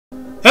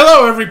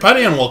Hello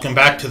everybody and welcome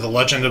back to The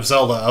Legend of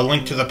Zelda, A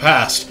Link to the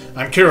Past.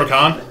 I'm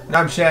Kirokon. And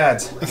I'm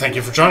Shads. And thank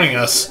you for joining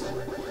us.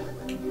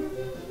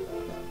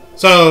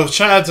 So,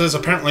 Shads is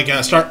apparently going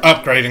to start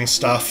upgrading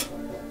stuff.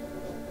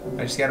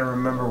 I just gotta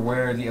remember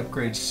where the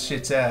upgrade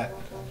shit's at.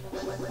 I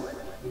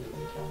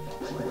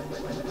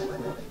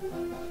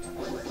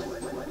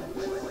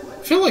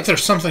feel like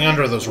there's something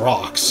under those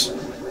rocks.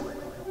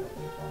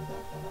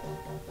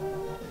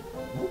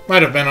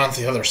 Might have been on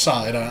the other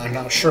side, I'm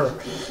not sure.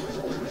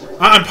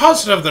 I'm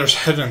positive there's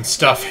hidden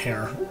stuff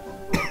here.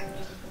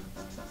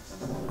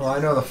 Well, I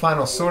know the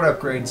final sword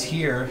upgrade's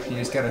here. You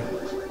just gotta...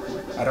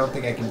 I don't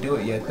think I can do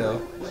it yet, though.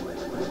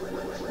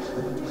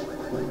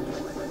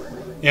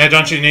 Yeah,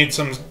 don't you need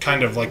some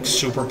kind of, like,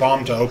 super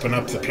bomb to open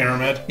up the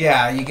pyramid?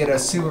 Yeah, you get a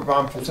super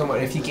bomb from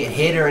someone. If you get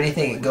hit or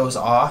anything, it goes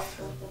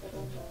off.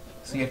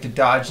 So you have to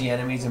dodge the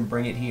enemies and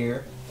bring it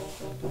here.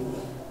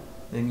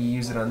 Then you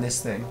use it on this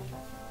thing.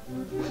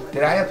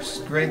 Did I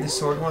upgrade the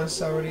sword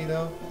once already,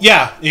 though?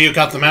 Yeah, you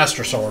got the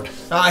Master Sword.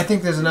 I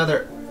think there's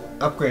another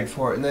upgrade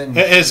for it, and then...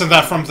 Isn't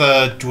that from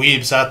the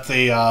dweebs at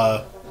the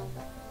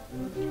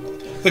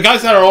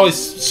guys that are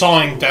always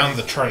sawing down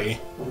the tree?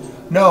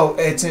 No,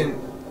 it's in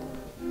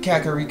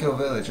Kakariko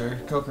Village, or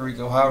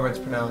Kokoriko, however it's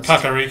pronounced.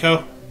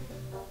 Kakariko?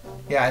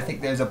 Yeah, I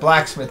think there's a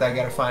blacksmith I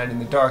gotta find in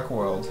the Dark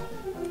World.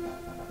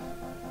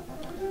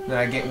 Then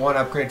I get one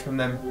upgrade from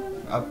them,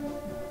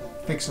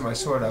 fixing my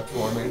sword up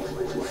for me.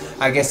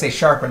 I guess they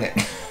sharpen it.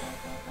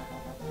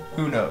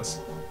 Who knows?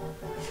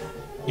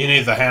 You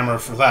need the hammer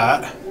for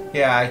that.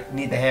 Yeah, I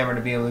need the hammer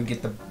to be able to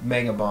get the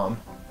Mega Bomb.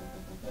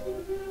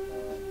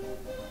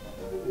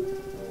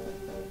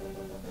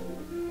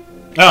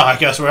 Oh, I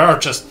guess we are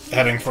just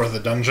heading for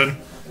the dungeon.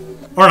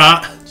 Or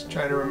not. Just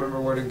trying to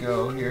remember where to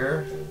go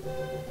here.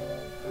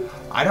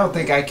 I don't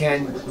think I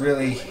can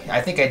really... I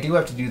think I do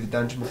have to do the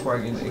dungeon before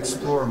I can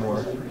explore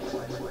more.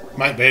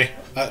 Might be.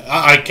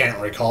 I can't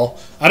recall.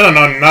 I don't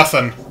know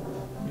nothing.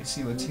 Let me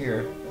see what's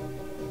here.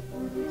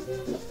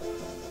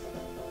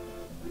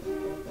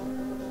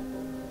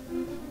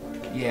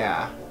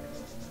 Yeah.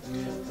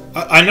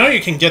 I know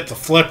you can get the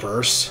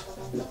flippers.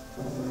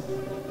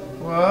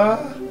 What?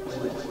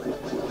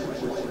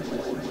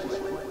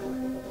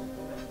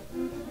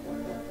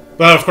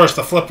 But of course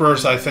the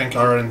flippers, I think,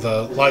 are in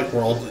the light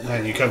world,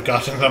 and you could have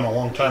gotten them a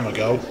long time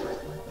ago.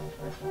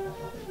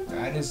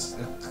 That is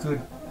a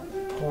good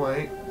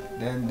point.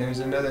 Then there's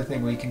another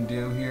thing we can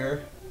do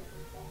here.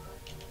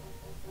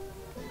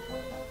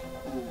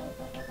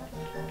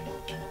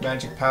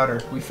 Magic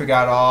powder. We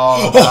forgot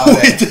all about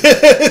it. We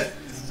did!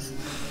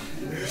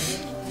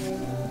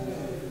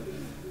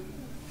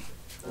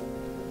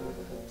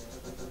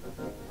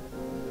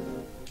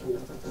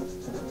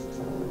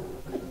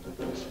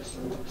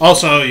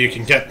 Also, you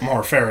can get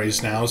more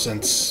fairies now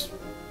since...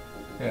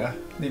 Yeah.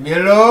 Leave me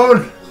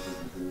alone!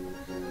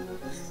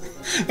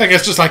 Like,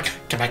 it's just like,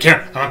 come back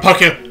here, I'm gonna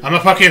poke you, I'm gonna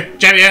poke you,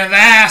 jab you in the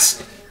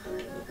ass!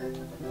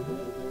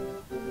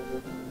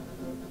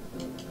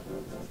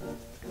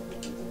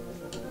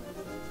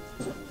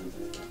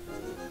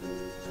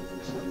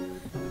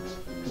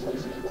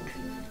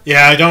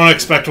 Yeah, I don't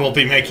expect we'll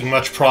be making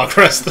much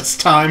progress this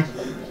time.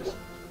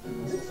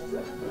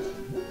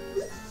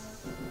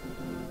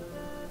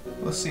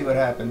 We'll see what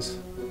happens.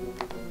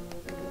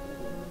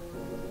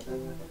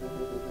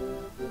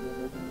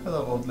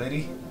 Hello, old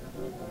lady.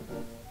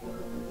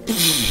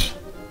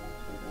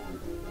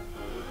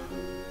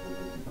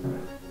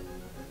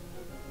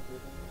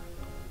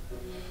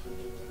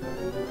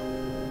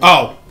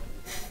 Oh.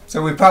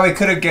 So we probably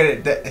could have get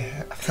it.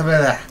 Probably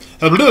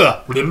could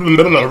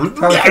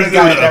have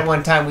got it that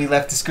one time we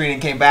left the screen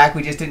and came back.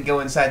 We just didn't go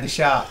inside the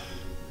shop.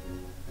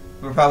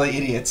 We're probably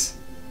idiots.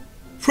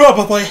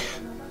 Probably.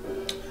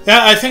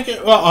 Yeah, I think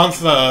on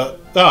the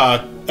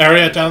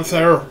area down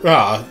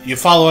there, you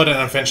follow it and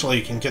eventually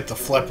you can get the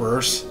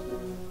flippers.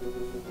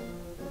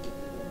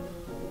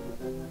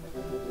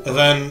 And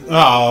then,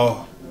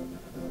 I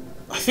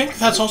think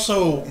that's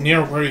also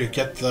near where you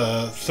get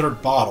the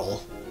third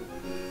bottle.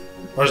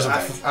 Or is it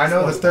I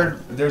know the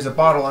third. There's a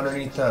bottle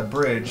underneath the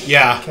bridge.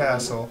 Yeah. The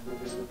castle.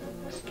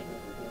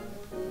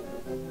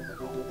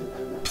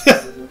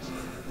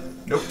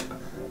 Nope.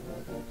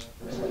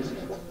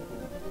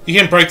 You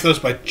can break those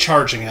by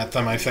charging at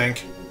them, I think.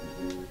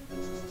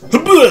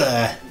 What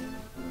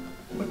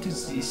What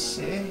does this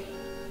say?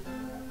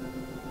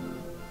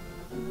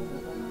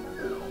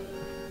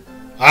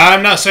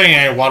 I'm not saying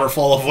a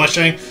waterfall of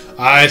wishing.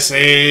 I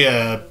say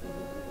a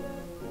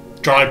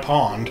dry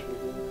pond.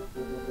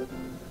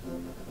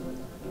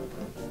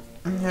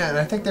 Yeah, and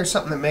I think there's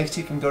something that makes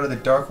you can go to the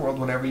Dark World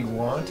whenever you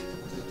want.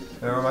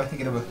 Or am I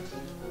thinking of a...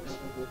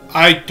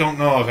 I don't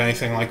know of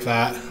anything like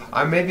that.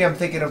 Maybe I'm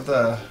thinking of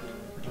the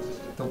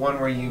one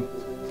where you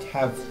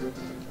have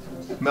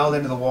meld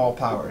into the wall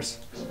powers.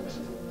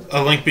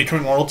 A link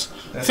between worlds?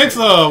 That's I think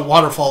the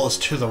waterfall is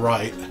to the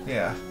right.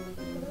 Yeah.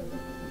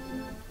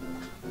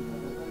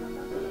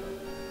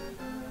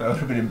 That would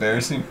have been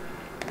embarrassing.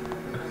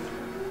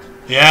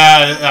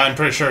 Yeah, I'm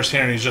pretty sure it's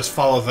here, and you just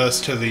follow this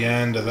to the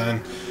end, and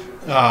then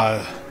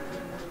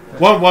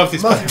One of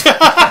these...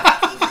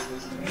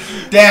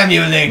 Damn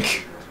you,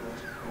 Link!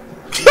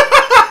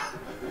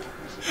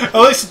 At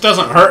least it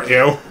doesn't hurt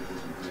you.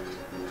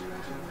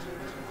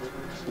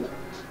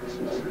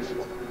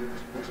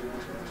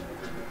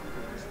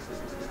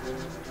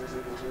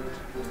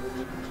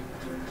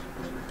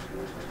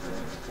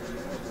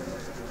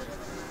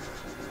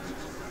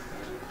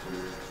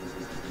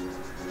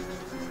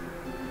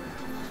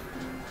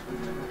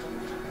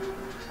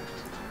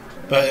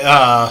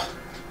 But,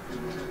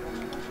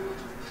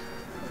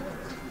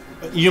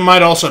 you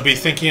might also be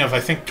thinking of, I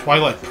think,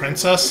 Twilight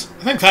Princess.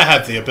 I think that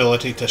had the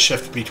ability to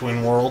shift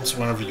between worlds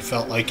whenever you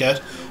felt like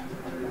it.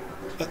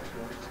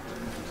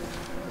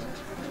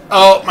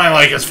 Oh, my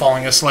leg is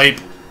falling asleep.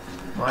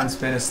 Mine's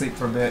been asleep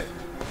for a bit.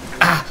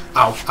 Ah,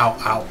 ow, ow,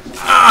 ow.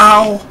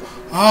 Ow!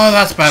 Oh,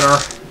 that's better.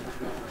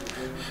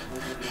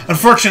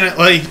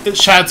 Unfortunately,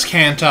 Shads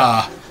can't,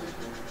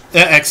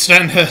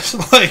 extend his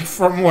leg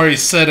from where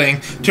he's sitting.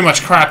 Too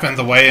much crap in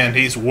the way, and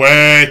he's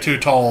way too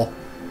tall.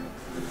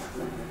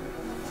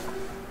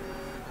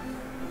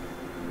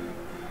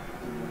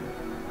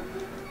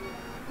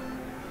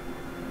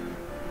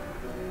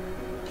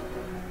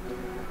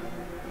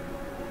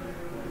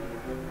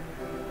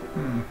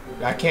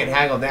 I can't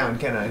haggle down,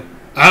 can I?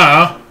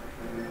 I don't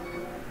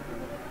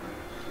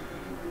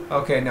know.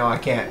 Okay, no, I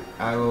can't.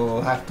 I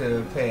will have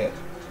to pay it.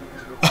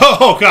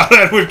 Oh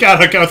god, we've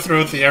got to go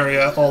through the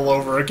area all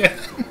over again.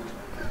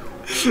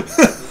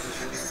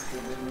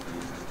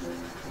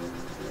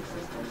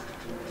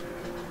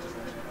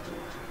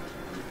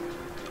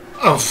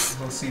 Oh,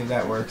 We'll see if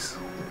that works.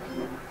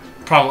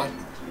 probably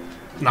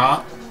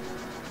not.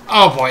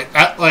 Oh boy,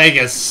 that leg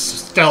is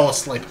still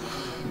asleep.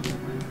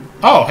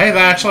 Oh, hey, that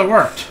actually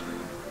worked.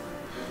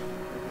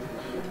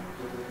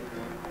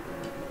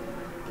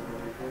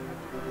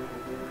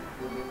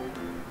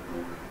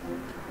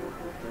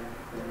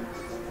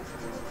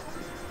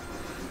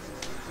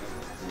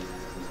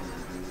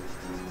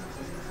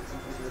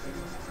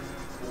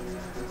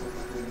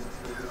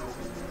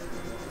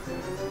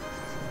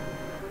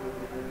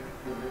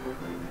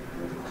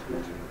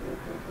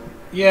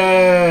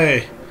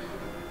 Yay!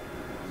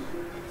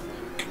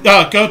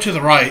 Go to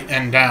the right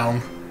and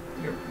down.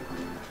 Yep.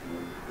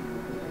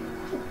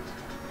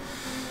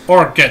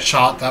 Or get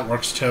shot, that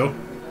works too.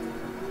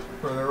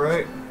 Further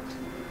right.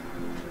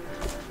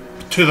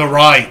 To the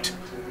right.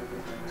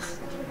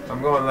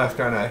 I'm going left,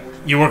 aren't I?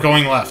 You were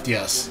going left,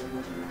 yes.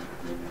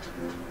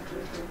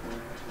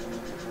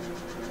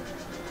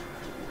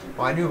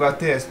 Well, I knew about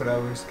this, but I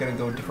was gonna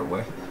go a different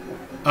way.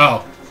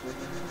 Oh.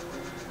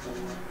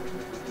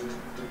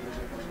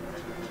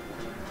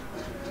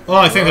 Well,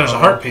 I think there's a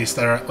heart piece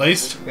there, at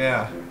least.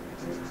 Yeah.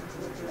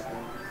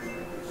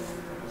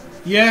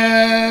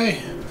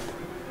 Yay!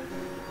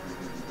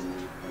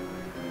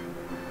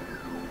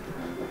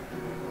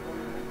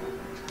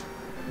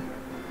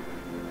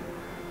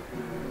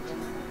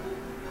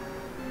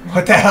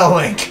 What the hell,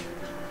 Link?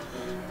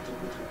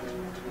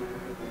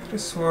 I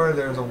just swore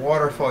there's a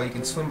waterfall you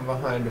can swim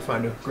behind to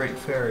find a great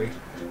fairy.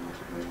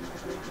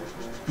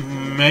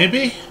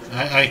 Maybe?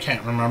 I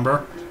can't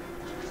remember.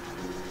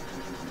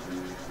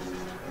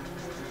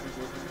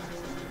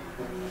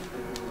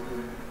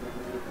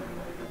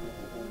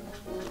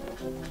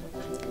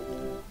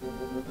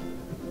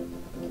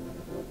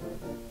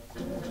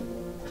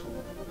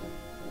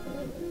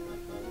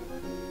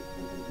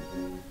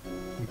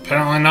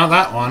 Apparently not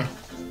that one.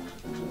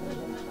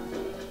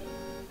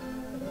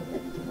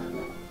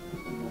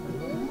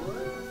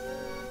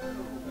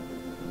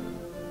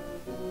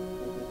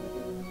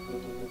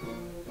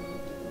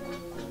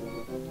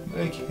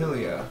 Lake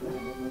Hylia.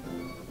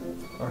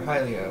 Or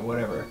Hylia,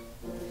 whatever.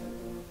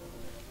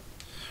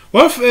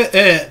 What if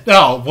it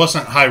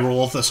wasn't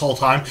Hyrule this whole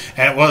time,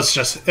 and it was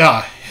just,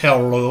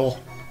 Hyrule?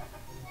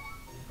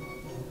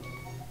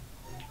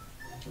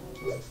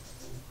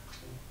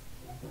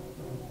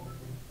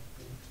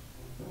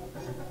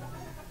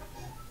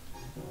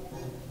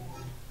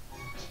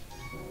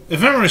 If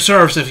memory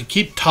serves, if you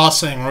keep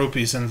tossing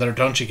rupees in there,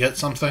 don't you get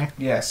something?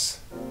 Yes.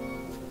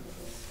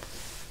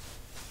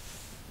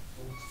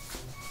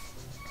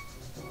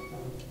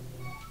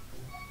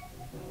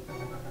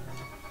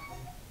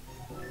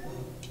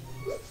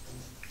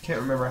 Can't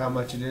remember how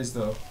much it is,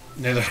 though.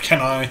 Neither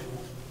can I.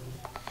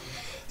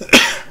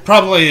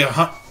 Probably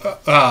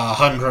 100.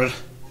 I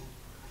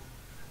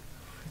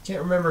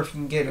can't remember if you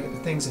can get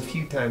things a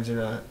few times or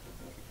not.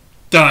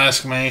 Don't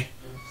ask me.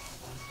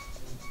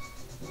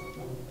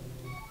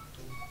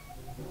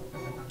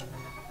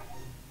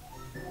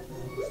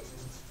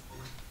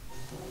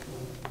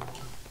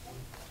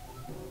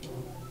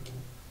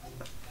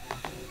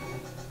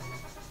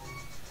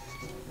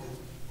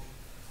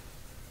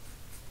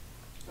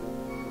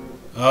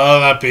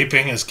 Oh, that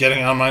beeping is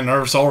getting on my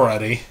nerves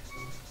already.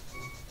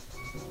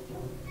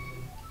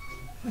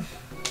 I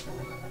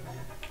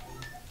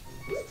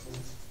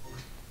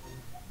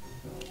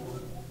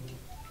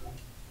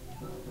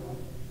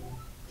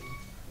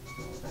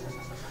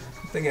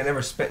think I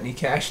never spent any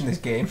cash in this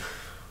game.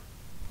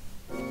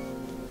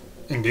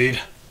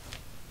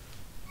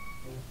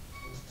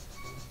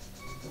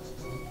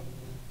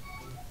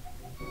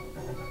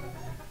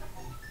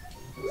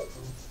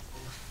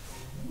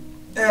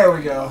 There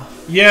we go.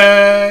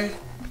 Yay!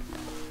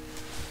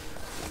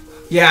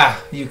 Yeah,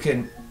 you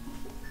can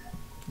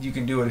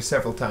do it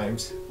several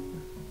times.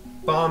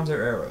 Bombs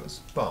or arrows?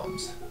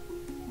 Bombs.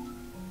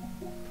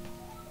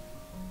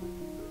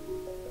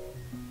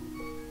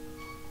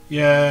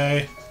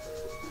 Yay!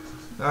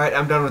 Alright,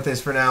 I'm done with this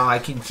for now. I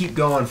can keep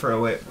going for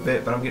a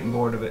bit, but I'm getting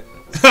bored of it.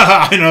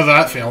 I know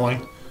that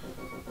feeling.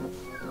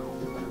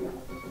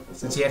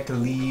 Since you have to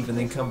leave and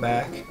then come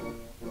back.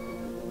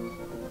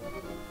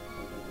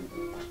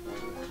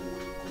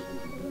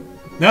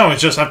 No, we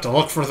just have to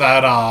look for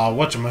that,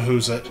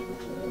 whatchamahoosit.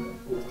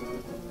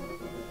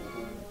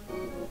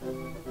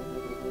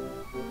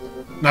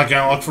 Not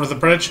gonna look for the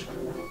bridge?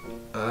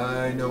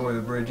 I know where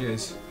the bridge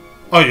is.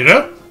 Oh, you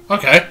do?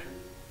 Okay.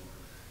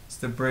 It's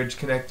the bridge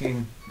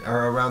connecting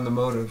or around the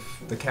moat of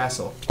the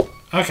castle.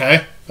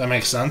 Okay, that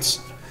makes sense.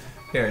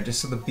 Here,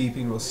 just so the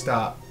beeping will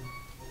stop.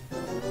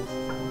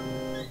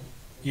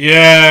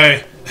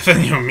 Yay!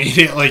 Then you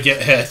immediately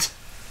get hit.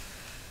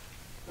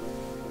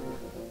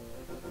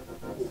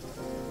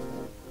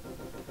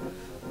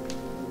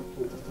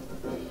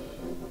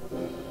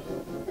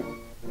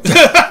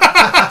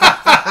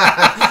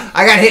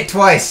 I got hit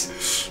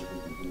twice.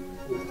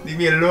 Leave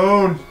me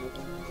alone.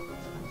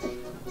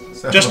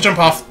 So, Just jump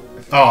off.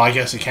 Oh, I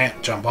guess you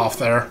can't jump off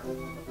there.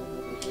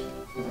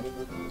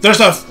 There's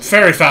a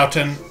fairy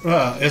fountain,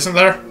 isn't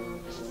there?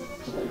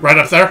 Right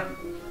up there?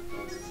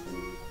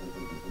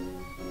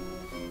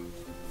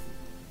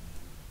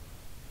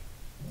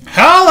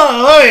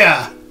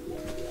 Hallelujah!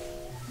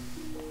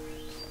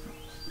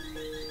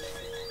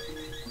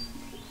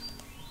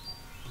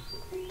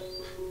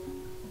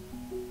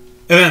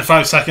 And then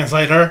 5 seconds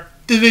later...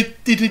 I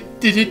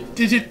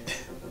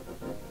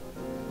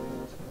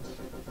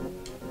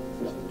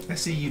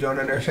see you don't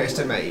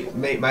underestimate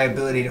my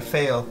ability to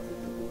fail.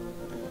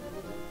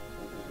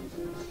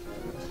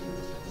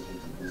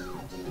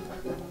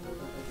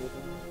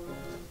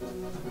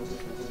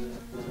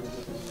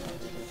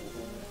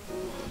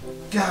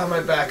 God, my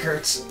back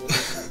hurts.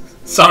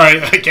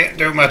 Sorry, I can't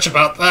do much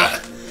about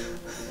that.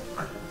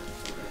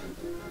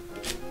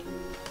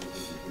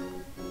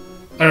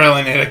 I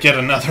really need to get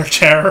another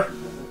chair.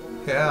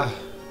 Yeah.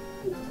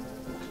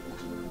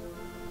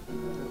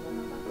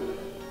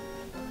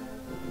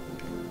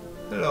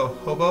 Hello,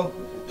 hobo.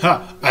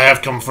 Huh, I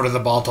have come for the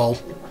bottle.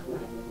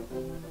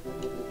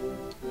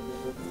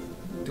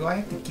 Do I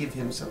have to give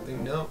him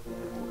something? No.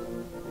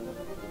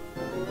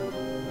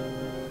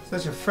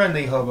 Such a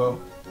friendly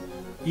hobo.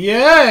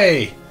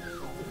 Yay!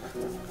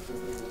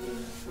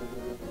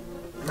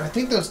 I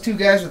think those two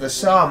guys with a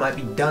saw might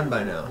be done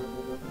by now.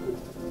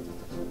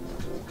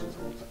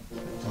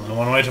 Only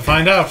one way to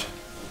find out.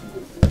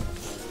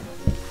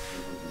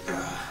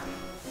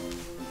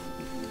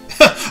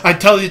 I'd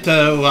tell you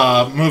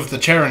to move the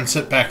chair and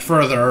sit back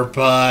further,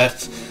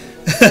 but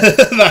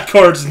that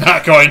cord's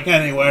not going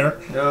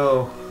anywhere.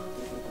 No.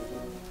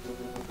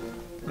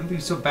 Wouldn't be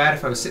so bad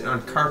if I was sitting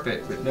on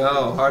carpet, but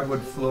no,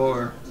 hardwood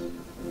floor.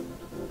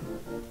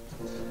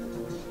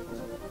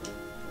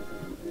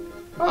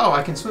 Oh,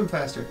 I can swim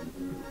faster.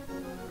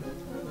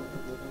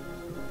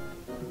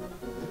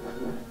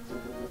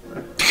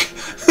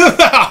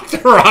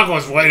 The rock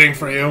was waiting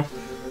for you.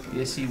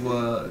 Yes, he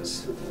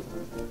was.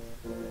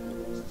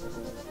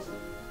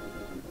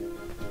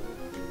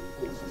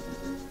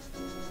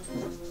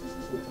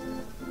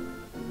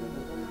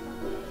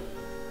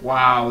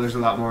 Wow, there's a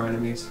lot more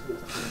enemies.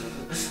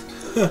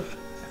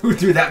 Who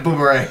threw that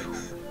boomerang?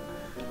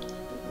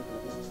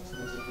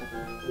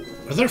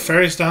 Are there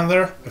fairies down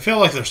there? I feel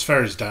like there's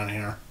fairies down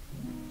here.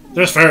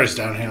 There's fairies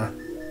down here.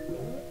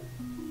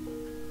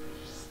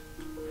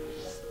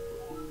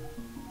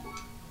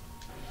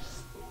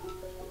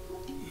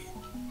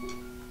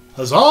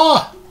 Huzzah!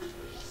 I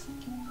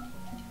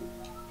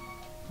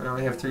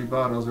only have 3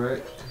 bottles,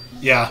 right?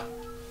 Yeah.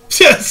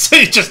 So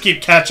you just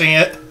keep catching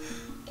it.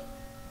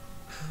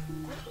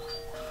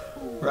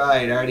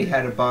 Right, I already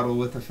had a bottle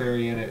with a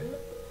fairy in it.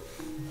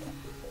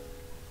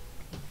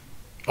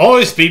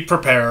 Always be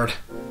prepared.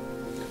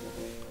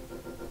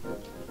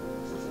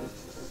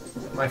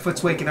 My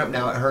foot's waking up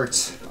now, it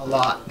hurts a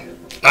lot.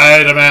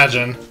 I'd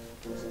imagine.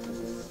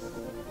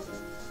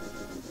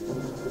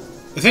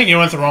 I think you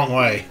went the wrong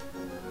way.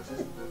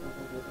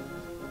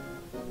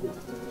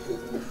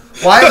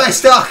 Why am I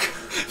stuck?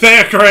 They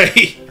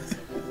agree.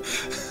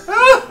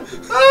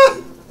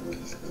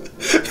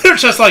 They're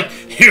just like,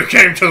 you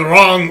came to the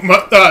wrong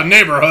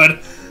neighborhood.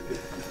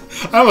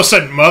 I almost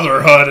said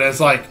motherhood, and it's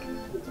like,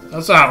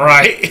 that's not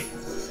right.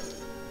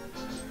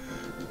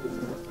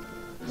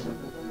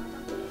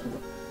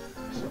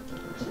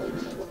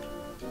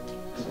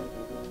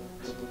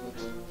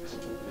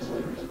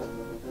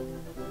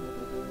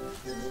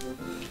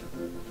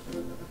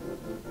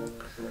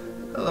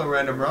 Hello,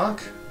 random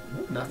rock.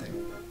 Nothing.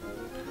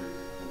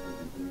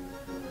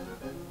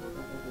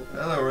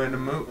 Hello,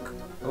 random mook.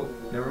 Oh,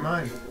 never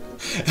mind.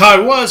 I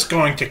was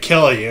going to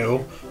kill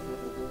you,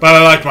 but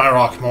I like my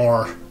rock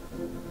more.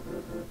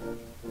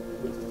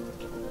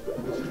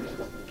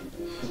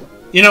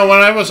 You know, when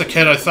I was a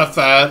kid, I thought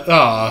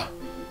that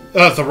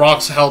the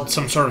rocks held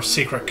some sort of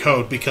secret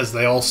code because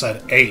they all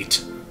said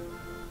 8.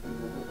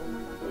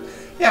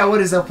 Yeah,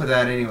 what is up with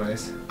that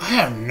anyways? I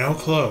have no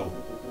clue.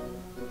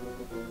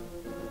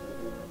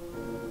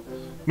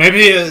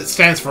 Maybe it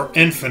stands for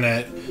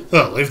infinite.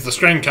 Oh, leave the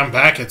screen, come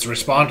back, it's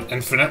respawned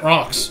infinite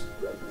rocks.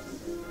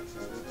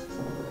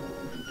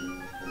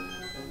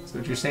 So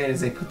what you're saying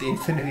is they put the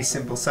infinity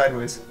symbol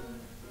sideways.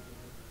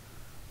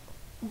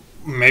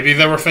 Maybe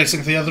they were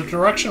facing the other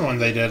direction when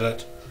they did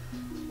it.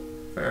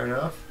 Fair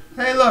enough.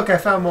 Hey, look, I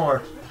found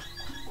more.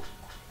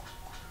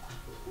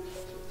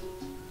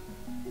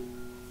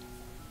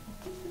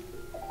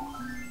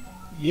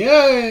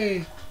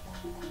 Yay!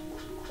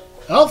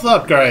 Health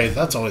upgrade,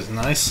 that's always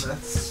nice.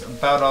 That's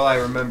about all I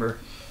remember.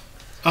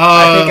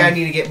 I think I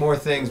need to get more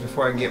things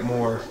before I can get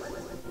more.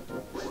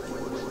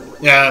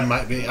 Yeah, it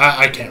might be.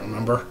 I can't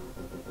remember.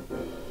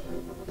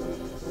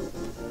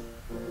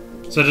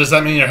 So does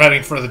that mean you're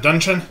heading for the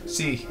dungeon?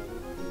 See.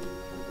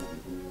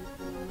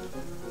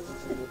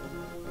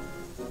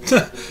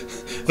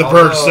 The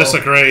birds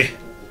disagree.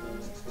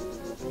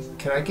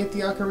 Can I get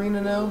the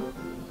ocarina now?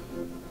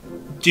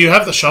 Do you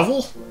have the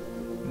shovel?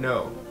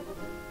 No.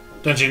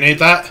 Don't you need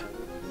that?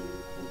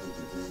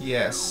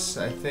 Yes,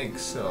 I think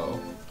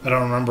so. I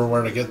don't remember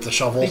where to get the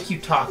shovel. I think you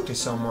talk to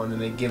someone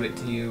and they give it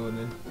to you, and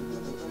then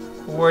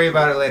we'll worry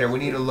about it later. We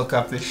need to look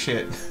up this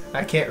shit.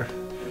 I can't.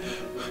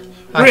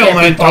 Real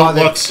men don't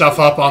look stuff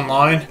up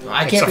online.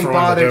 I can't be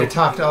bothered to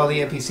talk to all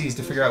the NPCs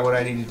to figure out what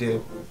I need to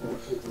do.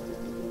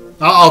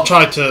 I'll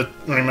try to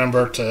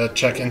remember to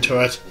check into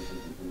it.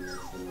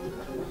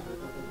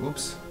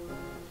 Oops.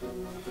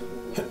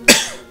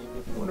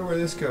 Wonder where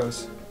this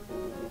goes.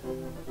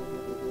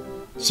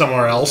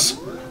 Somewhere else.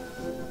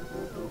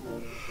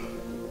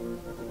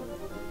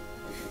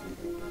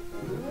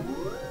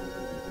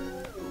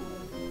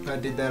 I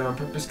did that on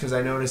purpose because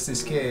I noticed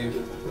this cave.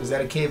 Is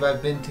that a cave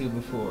I've been to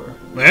before?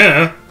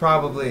 Yeah.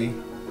 Probably.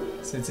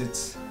 Since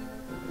it's...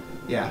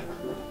 Yeah.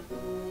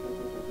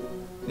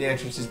 The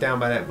entrance is down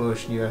by that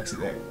bush and you exit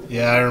there.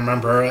 Yeah, I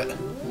remember it.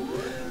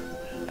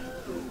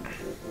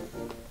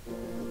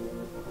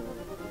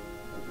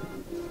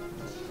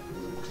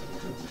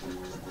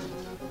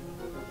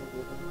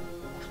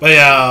 But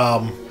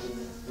yeah,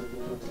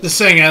 the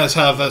thing is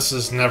how this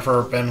has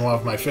never been one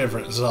of my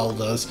favorite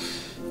Zeldas,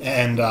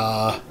 and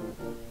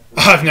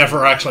I've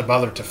never actually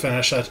bothered to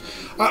finish it.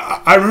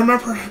 I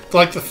remember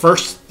like the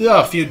first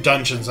few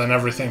dungeons and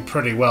everything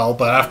pretty well,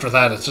 but after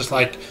that it's just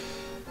like,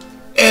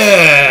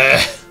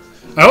 I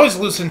always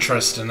lose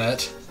interest in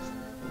it.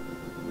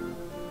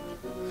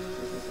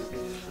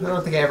 I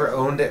don't think I ever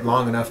owned it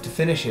long enough to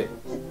finish it.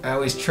 I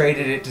always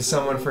traded it to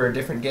someone for a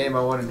different game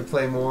I wanted to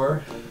play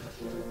more.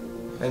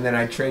 And then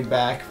I'd trade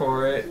back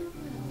for it.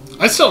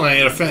 I still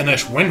need to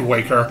finish Wind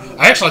Waker.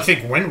 I actually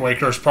think Wind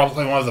Waker is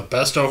probably one of the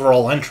best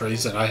overall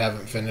entries, and I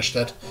haven't finished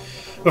it.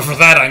 But for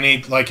that I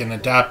need like an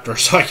adapter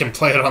so I can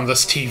play it on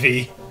this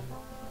TV.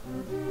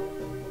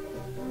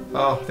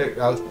 Oh,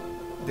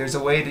 there's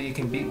a way that you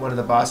can beat one of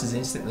the bosses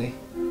instantly.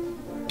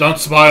 Don't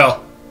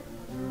spoil.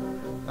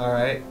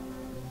 Alright.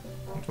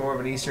 It's more of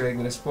an Easter egg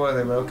than a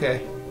spoiler, but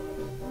okay.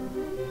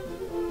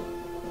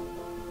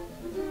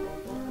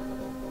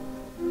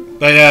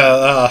 But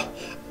yeah,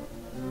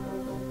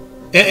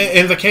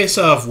 in the case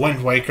of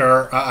Wind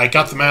Waker, I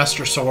got the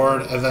Master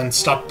Sword and then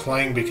stopped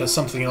playing because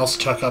something else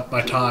took up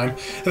my time.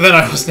 And then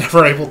I was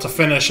never able to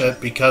finish it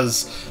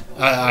because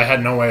I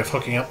had no way of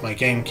hooking up my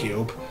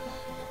GameCube.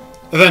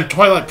 And then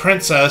Twilight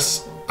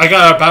Princess, I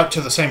got about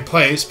to the same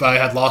place, but I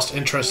had lost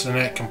interest in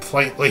it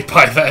completely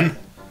by then.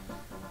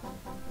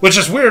 Which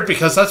is weird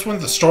because that's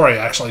when the story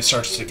actually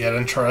starts to get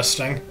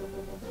interesting.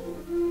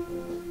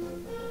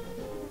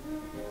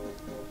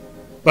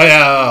 But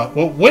yeah,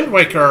 well, Wind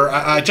Waker,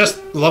 I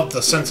just loved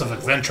the sense of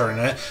adventure in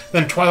it.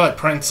 Then Twilight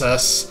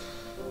Princess,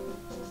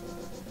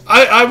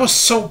 I was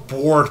so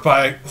bored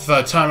by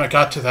the time I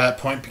got to that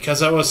point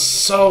because it was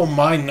so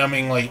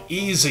mind-numbingly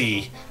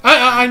easy.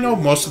 I know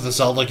most of the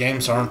Zelda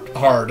games aren't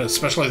hard,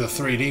 especially the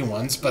 3D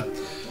ones, but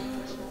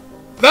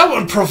that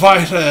one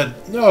provided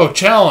no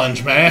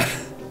challenge, man.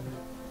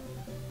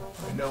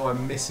 I know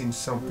I'm missing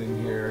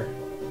something here.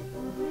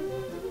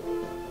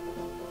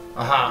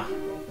 Aha!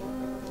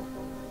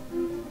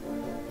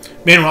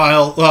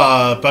 Meanwhile,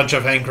 a bunch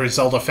of angry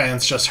Zelda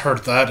fans just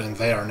heard that, and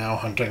they are now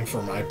hunting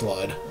for my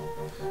blood.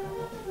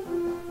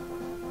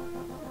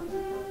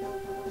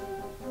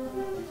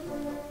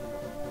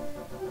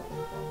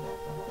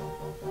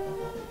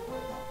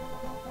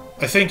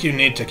 I think you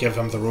need to give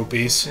him the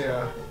rupees.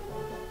 Yeah.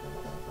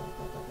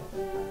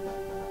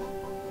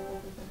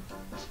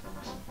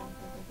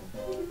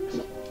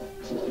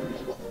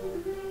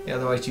 Yeah,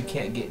 otherwise you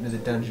can't get into the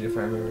dungeon if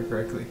I remember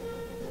correctly.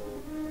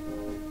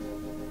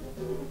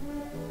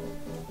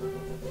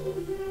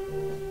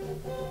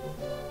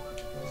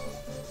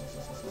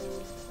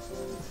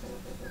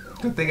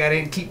 Good thing I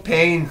didn't keep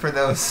paying for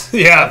those.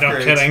 Yeah, upgrades.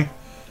 no kidding.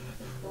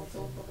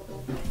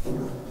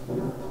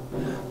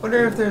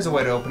 Wonder if there's a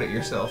way to open it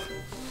yourself.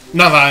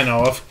 Not that I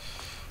know of.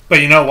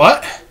 But you know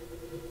what?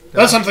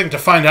 That's something to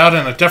find out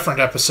in a different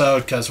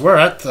episode, because we're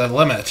at the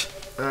limit.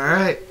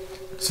 Alright.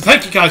 So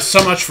thank you guys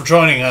so much for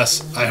joining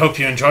us. I hope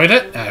you enjoyed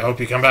it. I hope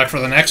you come back for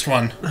the next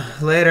one.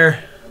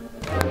 Later.